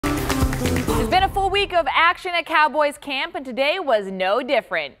full week of action at Cowboys camp, and today was no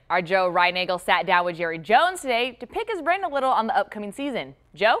different. Our Joe Reinagel sat down with Jerry Jones today to pick his brain a little on the upcoming season.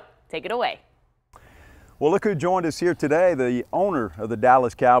 Joe, take it away. Well, look who joined us here today, the owner of the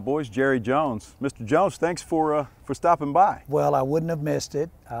Dallas Cowboys, Jerry Jones. Mr. Jones, thanks for stopping by. Well, I wouldn't have missed it.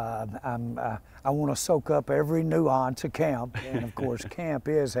 I want to soak up every nuance of camp, and of course, camp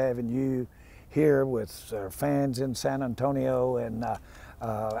is having you here with fans in San Antonio, and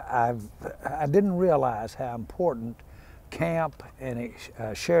I didn't realize how important camp and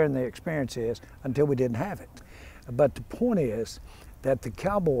sharing the experience is until we didn't have it. But the point is that the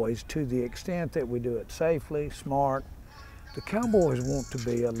Cowboys, to the extent that we do it safely, smart, the Cowboys want to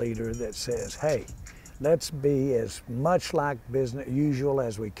be a leader that says, hey, let's be as much like business usual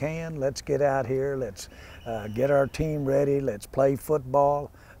as we can. Let's get out here. Let's get our team ready. Let's play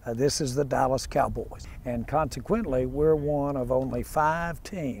football. This is the Dallas Cowboys. And consequently, we're one of only 5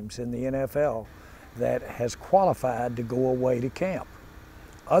 teams in the NFL that has qualified to go away to camp.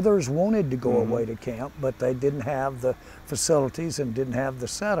 Others wanted to go away to camp, but they didn't have the facilities and didn't have the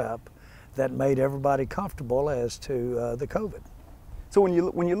setup that made everybody comfortable as to the COVID. So when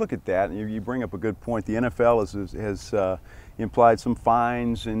you look at that, and you bring up a good point, the NFL has implied some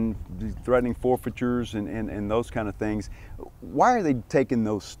fines and threatening forfeitures and those kind of things. Why are they taking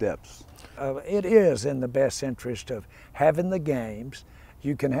those steps? It is in the best interest of having the games.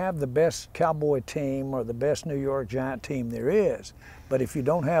 You can have the best Cowboy team or the best New York Giant team there is, but if you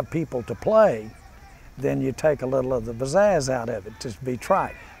don't have people to play, then you take a little of the pizzazz out of it, to be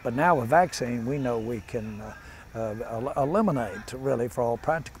trite. But now with vaccine, we know we can eliminate, really, for all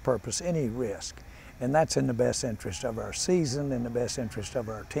practical purpose, any risk. And that's in the best interest of our season, in the best interest of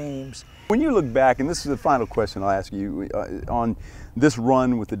our teams. When you look back, and this is the final question I'll ask you, on this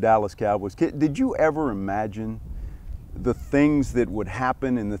run with the Dallas Cowboys, did you ever imagine the things that would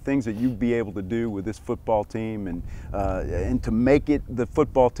happen and the things that you'd be able to do with this football team and to make it the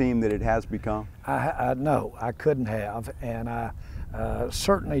football team that it has become? No, I couldn't have, and I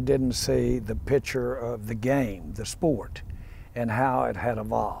certainly didn't see the picture of the game, the sport, and how it had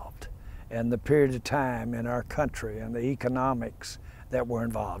evolved, and the period of time in our country and the economics that were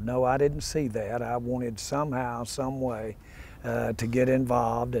involved. No, I didn't see that. I wanted somehow, some way, to get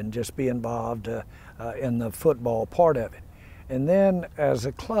involved and just be involved in the football part of it. And then as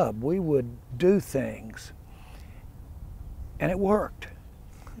a club, we would do things and it worked.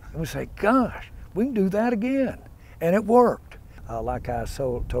 And we say, gosh, we can do that again. And it worked. Like I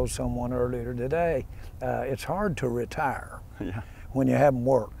told someone earlier today, it's hard to retire when you haven't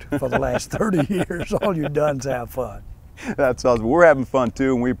worked for the last 30 years. All you've done is have fun. That's awesome. We're having fun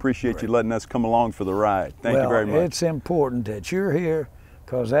too, and we appreciate you letting us come along for the ride. Thank you very much. It's important that you're here,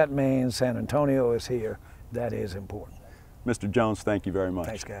 because that means San Antonio is here. That is important. Mr. Jones, thank you very much.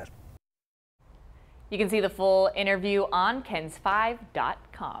 Thanks, guys. You can see the full interview on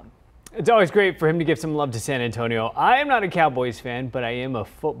KENS5.com. It's always great for him to give some love to San Antonio. I am not a Cowboys fan, but I am a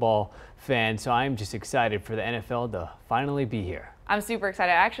football fan, so I'm just excited for the NFL to finally be here. I'm super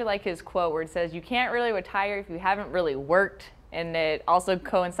excited. I actually like his quote where it says, you can't really retire if you haven't really worked. And it also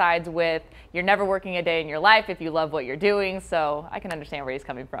coincides with you're never working a day in your life if you love what you're doing. So I can understand where he's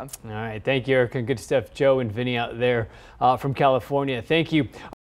coming from. All right. Thank you, Erica. Good stuff. Joe and Vinny out there from California. Thank you.